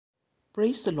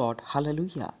Praise the Lord.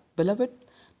 Hallelujah. Beloved,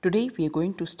 today we are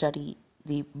going to study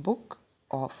the book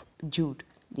of Jude,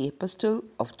 the epistle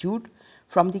of Jude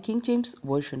from the King James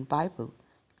Version Bible.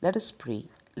 Let us pray.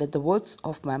 Let the words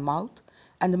of my mouth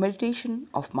and the meditation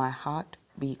of my heart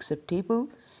be acceptable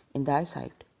in thy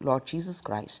sight, Lord Jesus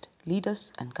Christ. Lead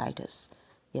us and guide us.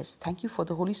 Yes, thank you for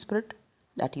the Holy Spirit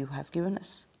that you have given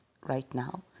us right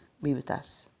now. Be with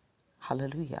us.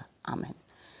 Hallelujah. Amen.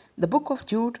 The book of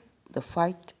Jude, the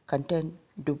fight, contend,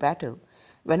 do battle,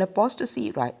 when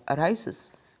apostasy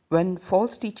arises, when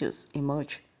false teachers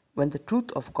emerge, when the truth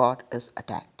of God is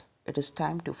attacked. It is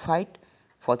time to fight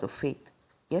for the faith.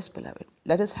 Yes, beloved,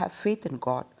 let us have faith in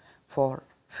God, for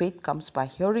faith comes by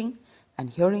hearing, and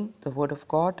hearing the word of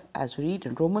God, as we read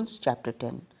in Romans chapter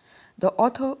 10. The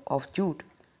author of Jude,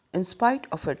 in spite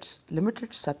of its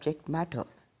limited subject matter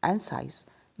and size,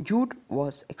 Jude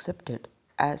was accepted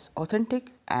as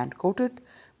authentic and quoted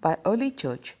by early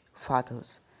church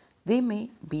fathers. There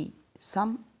may be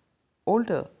some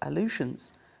older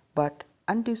allusions, but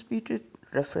undisputed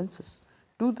references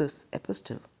to this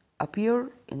epistle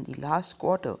appear in the last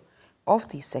quarter of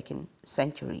the 2nd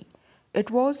century.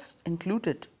 It was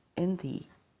included in the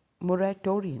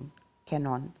Muratorian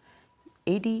canon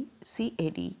AD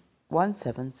CAD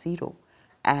 170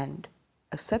 and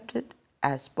accepted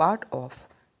as part of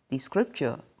the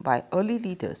scripture by early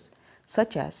leaders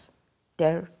such as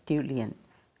Tertullian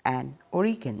and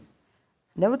Origen.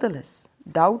 Nevertheless,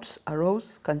 doubts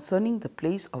arose concerning the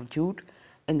place of Jude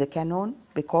in the canon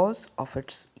because of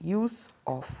its use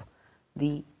of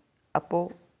the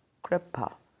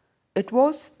Apocrypha. It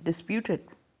was a disputed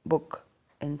book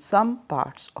in some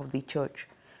parts of the church,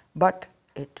 but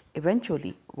it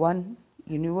eventually won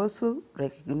universal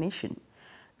recognition.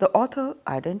 The author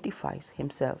identifies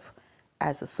himself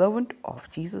as a servant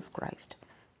of Jesus Christ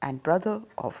and brother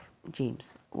of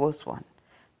James, verse 1.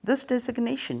 This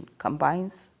designation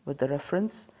combines with the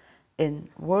reference in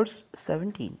verse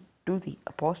 17 to the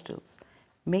apostles,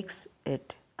 makes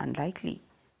it unlikely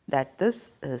that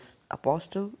this is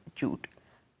Apostle Jude,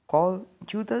 called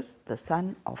Judas the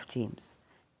son of James,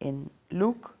 in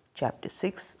Luke chapter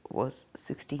 6 verse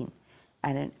 16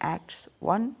 and in Acts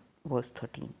 1 verse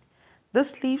 13.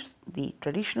 This leaves the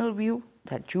traditional view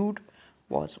that Jude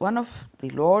was one of the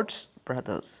Lord's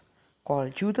brothers,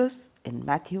 called Judas in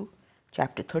Matthew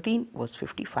chapter 13 verse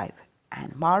 55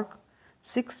 and Mark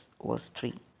 6 verse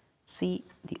 3. See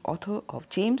the author of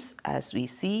James as we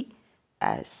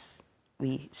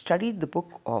studied the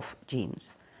book of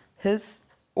James. His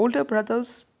older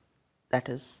brothers, that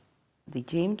is the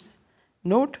James,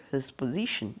 note his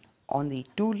position on the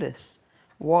two lists,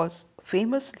 was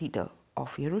famous leader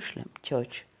of Jerusalem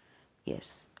church.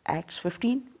 Yes, Acts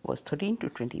 15 verse 13 to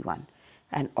 21,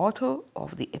 and author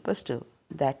of the epistle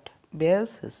that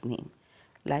bears his name.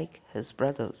 Like his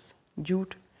brothers,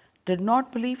 Jude did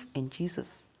not believe in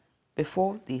Jesus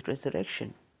before the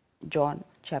resurrection. John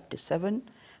chapter 7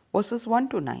 verses 1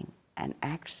 to 9 and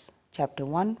Acts chapter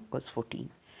 1 verse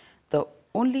 14. The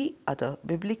only other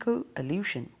biblical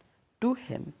allusion to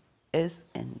him is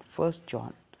in 1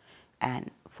 John and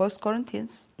 1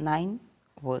 Corinthians 9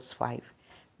 verse 5,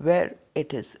 where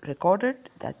it is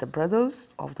recorded that the brothers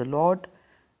of the Lord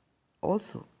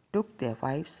also took their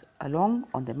wives along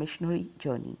on the missionary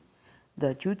journey.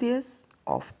 The Judeans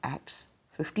of Acts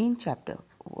 15 chapter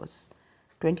verse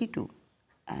 22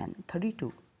 and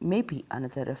 32 may be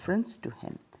another reference to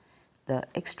him. The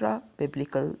extra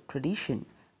biblical tradition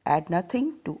add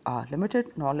nothing to our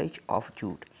limited knowledge of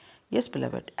Jude. Yes,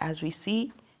 beloved, as we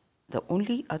see, the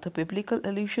only other biblical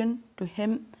allusion to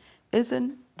him is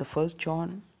in the 1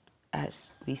 John,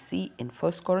 as we see in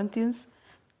 1 Corinthians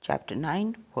chapter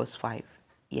 9 verse 5.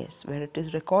 Yes, where it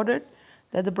is recorded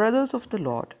that the brothers of the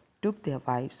Lord took their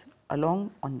wives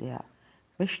along on their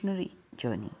missionary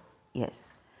journey.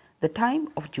 Yes, the time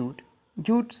of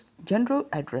Jude's general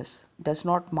address does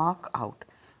not mark out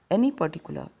any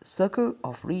particular circle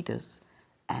of readers,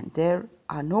 and there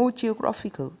are no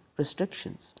geographical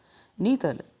restrictions.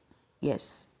 Neither,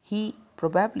 yes, he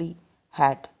probably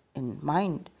had in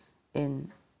mind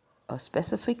in a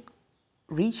specific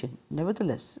region.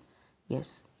 Nevertheless,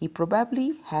 yes, he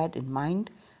probably had in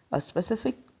mind a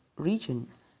specific region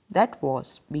that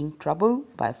was being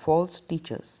troubled by false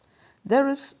teachers. There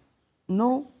is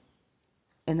no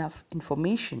enough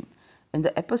information in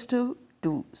the epistle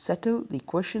to settle the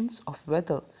questions of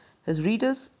whether his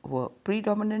readers were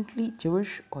predominantly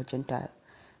Jewish or Gentile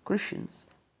Christians.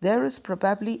 There is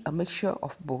probably a mixture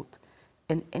of both.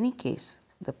 In any case,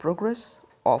 the progress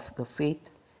of the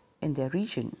faith in their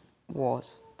region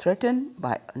was threatened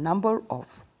by a number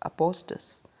of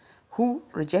apostates who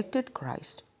rejected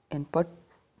Christ, in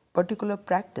particular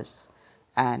practice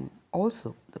and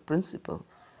also the principle.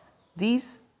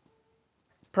 These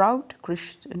proud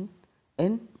Christian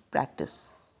in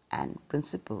practice and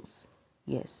principles.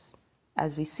 Yes,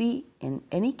 as we see in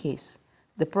any case,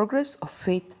 the progress of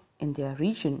faith in their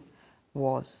region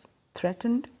was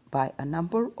threatened by a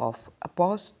number of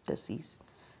apostasies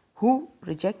who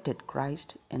rejected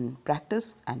Christ in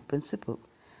practice and principle.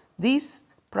 These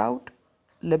proud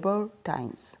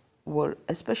libertines were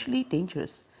especially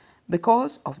dangerous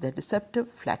because of their deceptive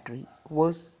flattery,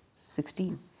 verse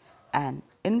 16, and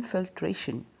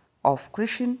infiltration of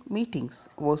Christian meetings,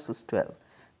 verses 12.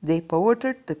 They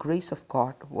perverted the grace of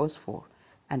God, verse 4,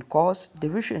 and caused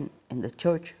division in the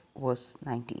church, verse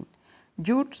 19.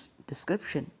 Jude's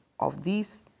description of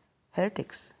these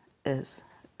heretics is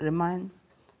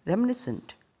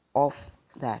reminiscent of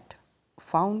that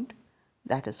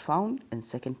is found in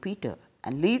 2 Peter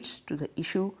and leads to the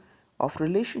issue of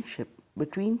relationship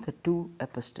between the two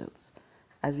epistles.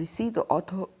 As we see the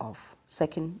author of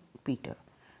 2 Peter,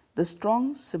 the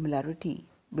strong similarity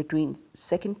between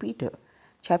 2 Peter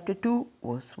chapter 2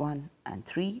 verse 1 and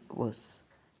 3 verse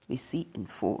we see in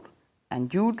 4 and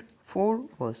Jude 4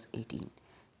 verse 18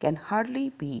 can hardly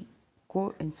be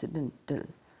coincidental,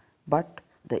 but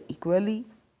the equally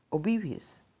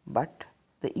obvious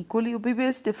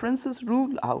differences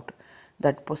rule out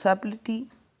that the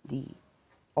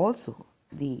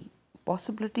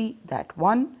possibility that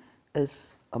one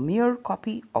is a mere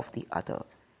copy of the other.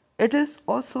 It is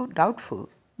also doubtful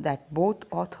that both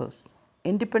authors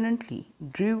independently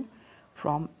drew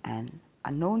from an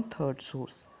unknown third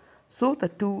source. So the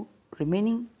two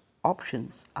remaining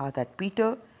options are that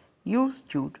Peter used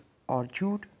Jude or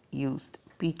Jude used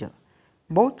Peter.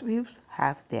 Both views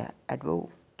have their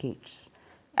advocates,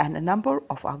 and a number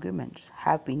of arguments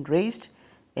have been raised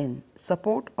in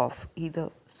support of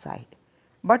either side.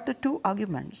 But the two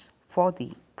arguments for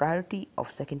the priority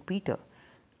of 2 Peter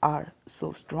are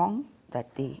so strong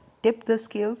that they tip the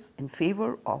scales in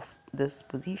favor of this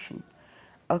position.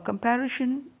 A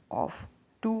comparison of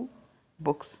two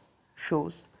books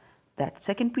shows that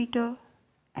 2 Peter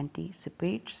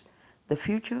anticipates the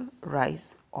future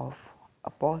rise of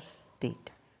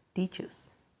apostate teachers.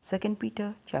 2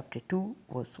 Peter chapter 2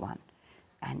 verse 1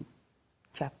 and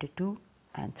chapter 2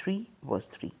 and 3 verse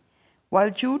 3, while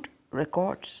Jude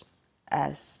records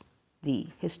as the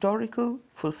historical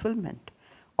fulfillment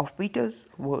of Peter's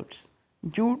words.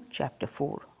 Jude chapter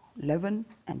 4, 11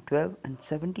 and 12 and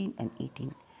 17 and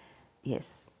 18.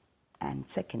 Yes, and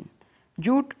second,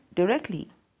 Jude directly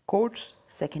quotes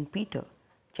 2 Peter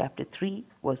chapter 3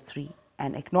 verse 3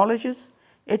 and acknowledges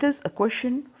it is a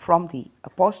question from the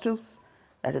apostles,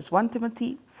 that is 1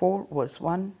 Timothy 4 verse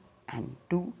 1 and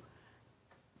 2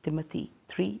 Timothy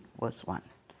 3 verse 1.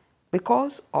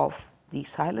 Because of the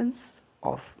silence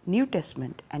of New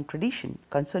Testament and tradition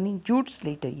concerning Jude's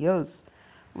later years,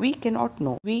 we cannot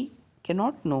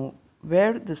know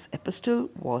where this epistle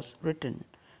was written,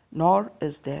 nor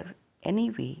is there any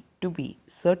way to be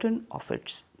certain of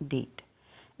its date.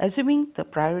 Assuming the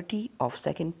priority of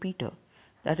 2 Peter,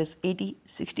 that is AD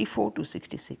 64 to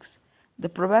 66, the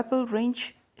probable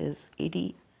range is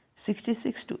AD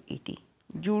 66 to 80.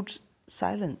 Jude's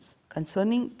silence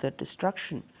concerning the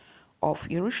destruction of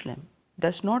Jerusalem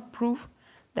does not prove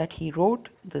that he wrote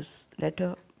this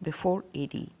letter before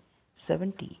AD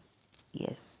 70.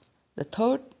 Yes. The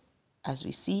third, as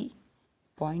we see,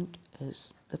 point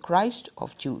is the Christ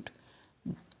of Jude.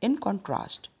 In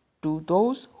contrast to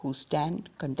those who stand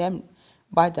condemned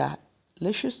by the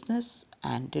licentiousness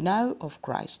and denial of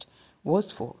Christ,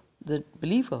 verse 4, the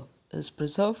believer is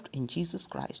preserved in Jesus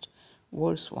Christ,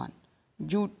 verse 1.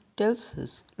 Jude tells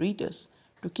his readers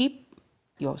to keep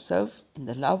yourself in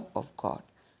the love of God,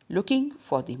 looking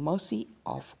for the mercy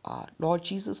of our Lord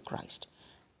Jesus Christ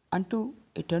unto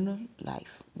eternal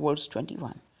life, verse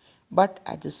 21. But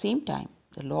at the same time,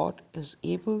 the Lord is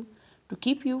able to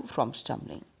keep you from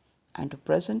stumbling and to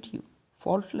present you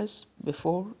faultless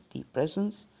before the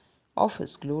presence of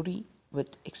his glory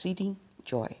with exceeding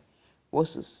joy,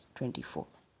 verses 24.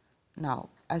 Now,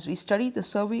 as we study the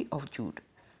survey of Jude,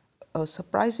 a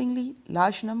surprisingly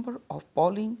large number of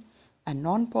Pauline and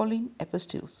non-Pauline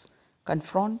epistles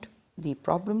confront the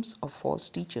problems of false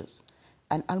teachers,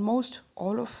 and almost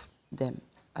all of them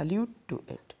allude to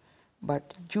it.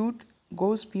 But Jude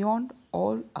goes beyond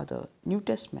all other New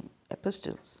Testament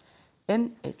epistles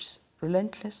in its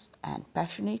relentless and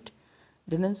passionate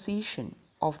denunciation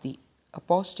of the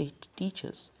apostate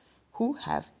teachers who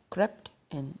have crept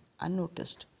in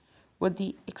unnoticed, with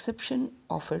the exception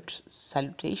of its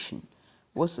salutation,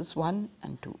 verses 1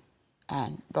 and 2,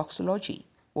 and doxology,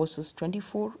 verses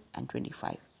 24 and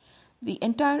 25. The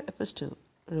entire epistle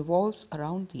revolves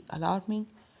around the alarming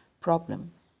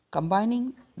problem,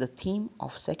 combining the theme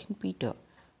of 2 Peter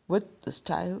with the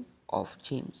style of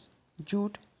James.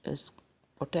 Jude is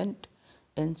potent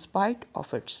in spite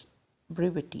of its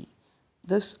brevity.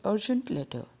 This urgent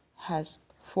letter has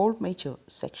four major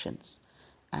sections,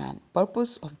 and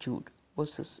purpose of Jude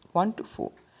verses 1 to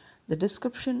 4, the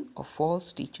description of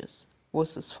false teachers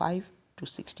verses 5 to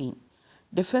 16,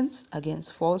 defense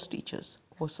against false teachers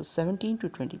verses 17 to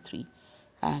 23,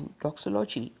 and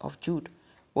doxology of Jude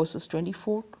verses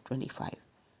 24 to 25.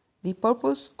 The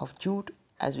purpose of Jude,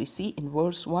 as we see in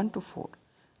verse 1 to 4,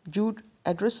 Jude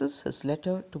addresses his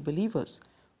letter to believers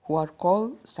who are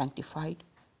called, sanctified,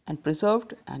 and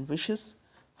preserved, and wishes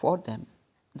for them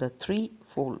the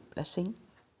threefold blessing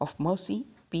of mercy,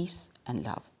 peace, and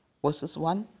love. Verses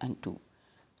 1 and 2.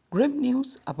 Grim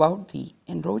news about the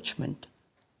encroachment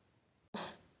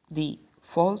of the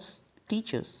false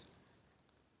teachers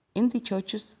in the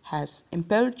churches has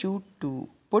impelled Jude to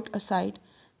put aside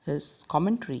his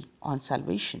commentary on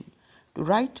salvation to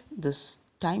write this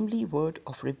timely word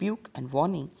of rebuke and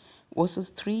warning, verses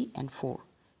 3 and 4,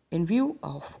 in view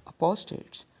of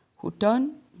apostates who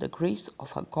turn the grace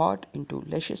of our God into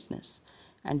licentiousness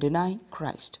and deny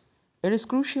Christ. It is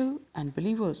crucial, and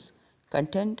believers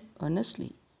contend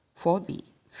earnestly for the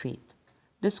faith.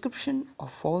 Description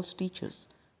of false teachers,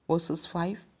 verses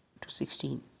 5 to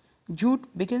 16. Jude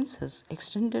begins his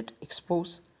extended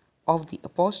expose of the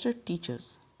apostate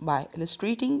teachers by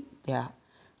illustrating their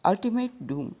ultimate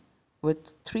doom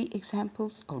with three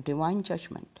examples of divine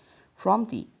judgment from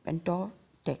the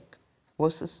Pentateuch,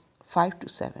 verses 5 to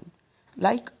 7.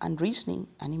 Like unreasoning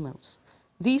animals,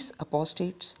 these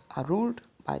apostates are ruled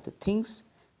by the things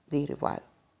they revile,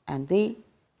 and they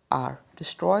are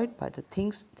destroyed by the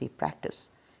things they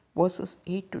practice, verses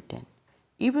 8 to 10.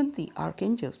 Even the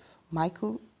archangels,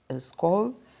 Michael, is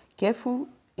called careful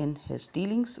in his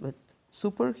dealings with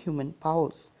superhuman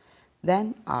powers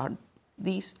than are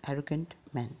these arrogant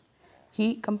men.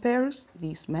 He compares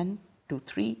these men to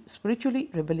three spiritually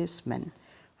rebellious men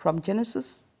from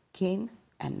Genesis, Cain,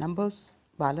 and Numbers,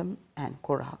 Balaam and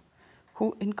Korah,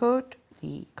 who incurred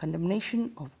the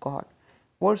condemnation of God.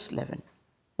 Verse 11.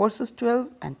 Verses 12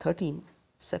 and 13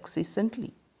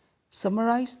 succinctly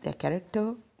summarize their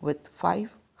character with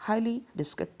five highly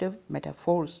descriptive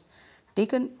metaphors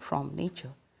taken from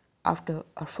nature, after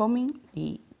affirming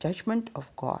the judgment of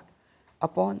God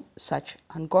upon such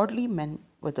ungodly men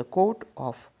with the quote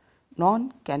of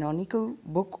non-canonical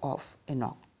book of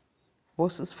Enoch,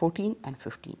 verses 14 and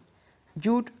 15.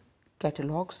 Jude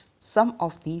catalogues some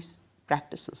of these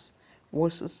practices,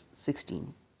 verses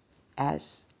 16.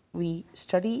 As we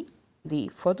study the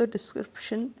further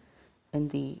description in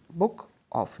the book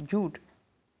of Jude,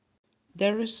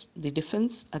 there is the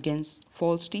defense against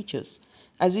false teachers,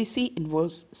 as we see in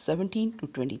verse 17 to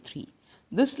 23.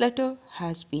 This letter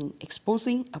has been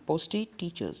exposing apostate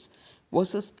teachers,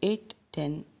 verses 8,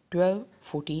 10, 12,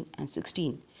 14, and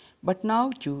 16. But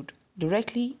now Jude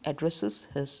directly addresses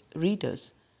his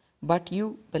readers. But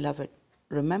you, beloved,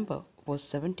 remember, verse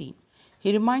 17.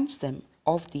 He reminds them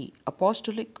of the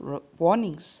apostolic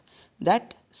warnings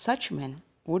that such men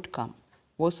would come,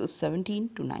 verses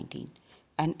 17 to 19,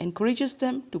 and encourages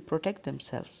them to protect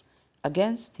themselves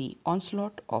against the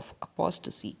onslaught of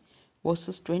apostasy,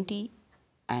 verses 20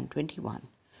 and 21.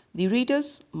 The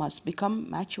readers must become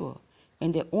mature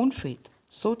in their own faith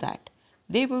so that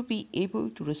they will be able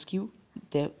to rescue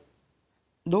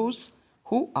those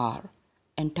who are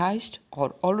enticed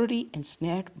or already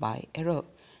ensnared by error,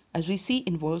 as we see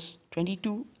in verse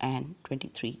 22 and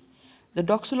 23. The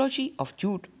doxology of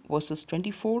Jude, verses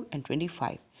 24 and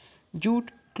 25.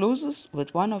 Jude closes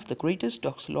with one of the greatest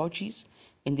doxologies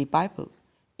in the Bible.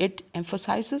 It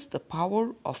emphasizes the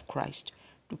power of Christ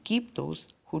to keep those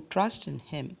who trust in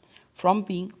him from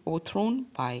being overthrown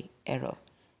by error.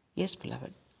 Yes,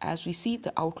 beloved, as we see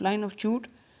the outline of Jude,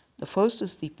 the first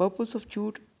is the purpose of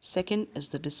Jude, second is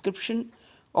the description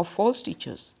of false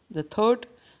teachers, the third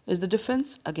is the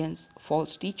defense against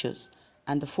false teachers,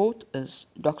 and the fourth is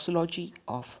doxology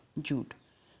of Jude.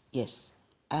 Yes,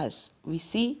 as we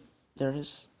see, there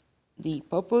is the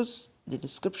purpose, the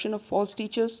description of false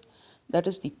teachers, that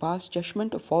is the past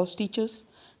judgment of false teachers,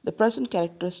 the present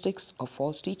characteristics of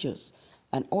false teachers,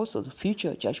 and also the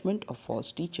future judgment of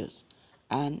false teachers,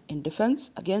 and in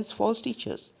defense against false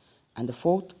teachers. And the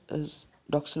fourth is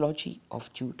doxology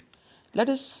of Jude. Let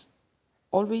us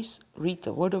always read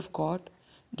the Word of God,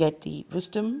 get the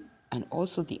wisdom and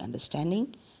also the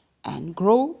understanding, and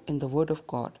grow in the Word of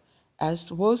God.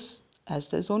 As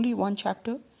there's only one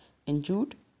chapter in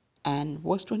Jude, and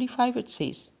verse 25 it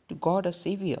says, "To God a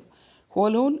Savior, who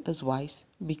alone is wise,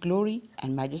 be glory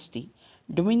and majesty,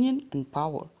 dominion and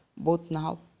power, both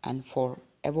now and for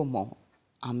evermore.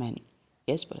 Amen.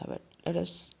 Yes, beloved, let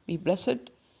us be blessed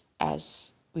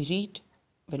as we read,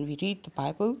 when we read the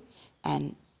Bible,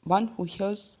 and one who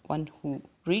hears, one who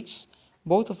reads,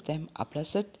 both of them are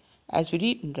blessed, as we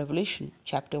read in Revelation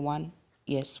chapter 1,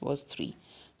 yes, verse 3.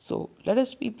 So let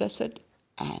us be blessed,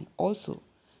 and also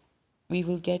we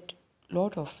will get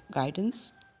lot of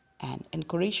guidance and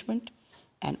encouragement,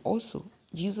 and also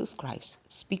Jesus Christ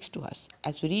speaks to us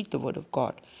as we read the word of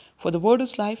God. For the word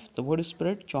is life, the word is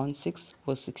spirit, John 6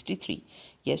 verse 63.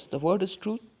 Yes, the word is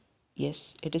truth.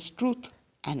 Yes, it is truth,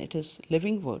 and it is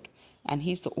living word, and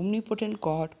he is the omnipotent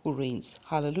God who reigns.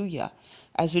 Hallelujah.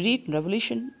 As we read in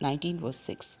Revelation 19 verse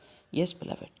 6. Yes,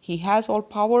 beloved, he has all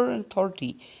power and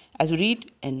authority, as we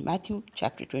read in Matthew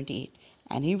chapter 28.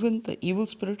 And even the evil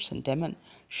spirits and demons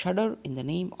shudder in the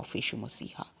name of Yeshua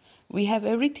Messiah. We have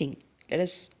everything. Let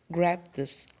us grab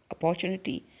this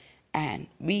opportunity and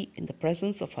be in the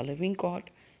presence of our living God.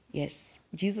 Yes,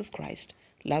 Jesus Christ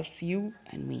loves you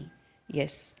and me.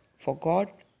 Yes, for God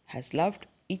has loved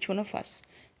each one of us,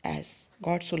 as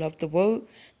God so loved the world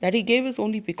that he gave his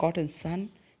only begotten Son,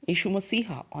 Yeshua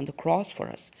Messiah, on the cross for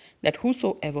us, that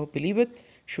whosoever believeth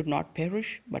should not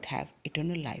perish but have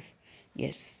eternal life.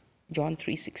 Yes, John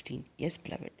 3:16. Yes,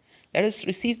 beloved, let us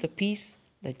receive the peace,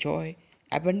 the joy,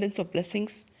 abundance of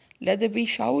blessings. Let there be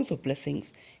showers of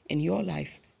blessings in your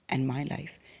life and my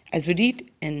life, as we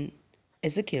read in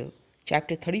Ezekiel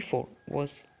chapter 34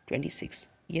 verse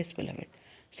 26. Yes, beloved.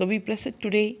 So be blessed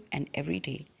today and every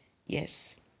day.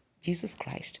 Yes, Jesus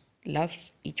Christ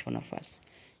loves each one of us.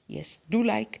 Yes, do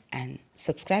like and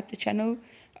subscribe the channel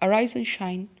Arise and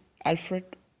Shine,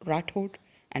 Alfred, Rathod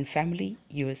and Family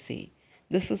USA.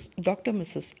 This is Dr.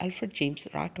 Mrs. Alfred James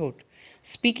Rathod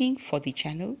speaking for the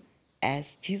channel,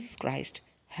 as Jesus Christ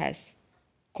has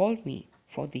called me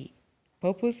for the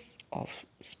purpose of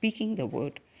speaking the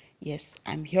word. Yes,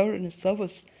 I'm here in a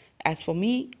service. As for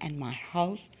me and my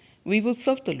house, we will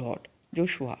serve the Lord.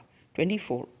 Joshua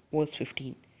 24 verse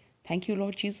 15. Thank you,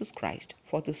 Lord Jesus Christ,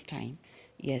 for this time.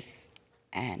 Yes,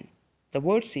 and the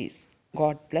word says,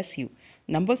 God bless you.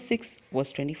 Number 6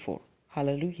 verse 24.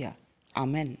 Hallelujah.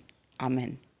 Amen.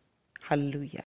 Amen. Hallelujah.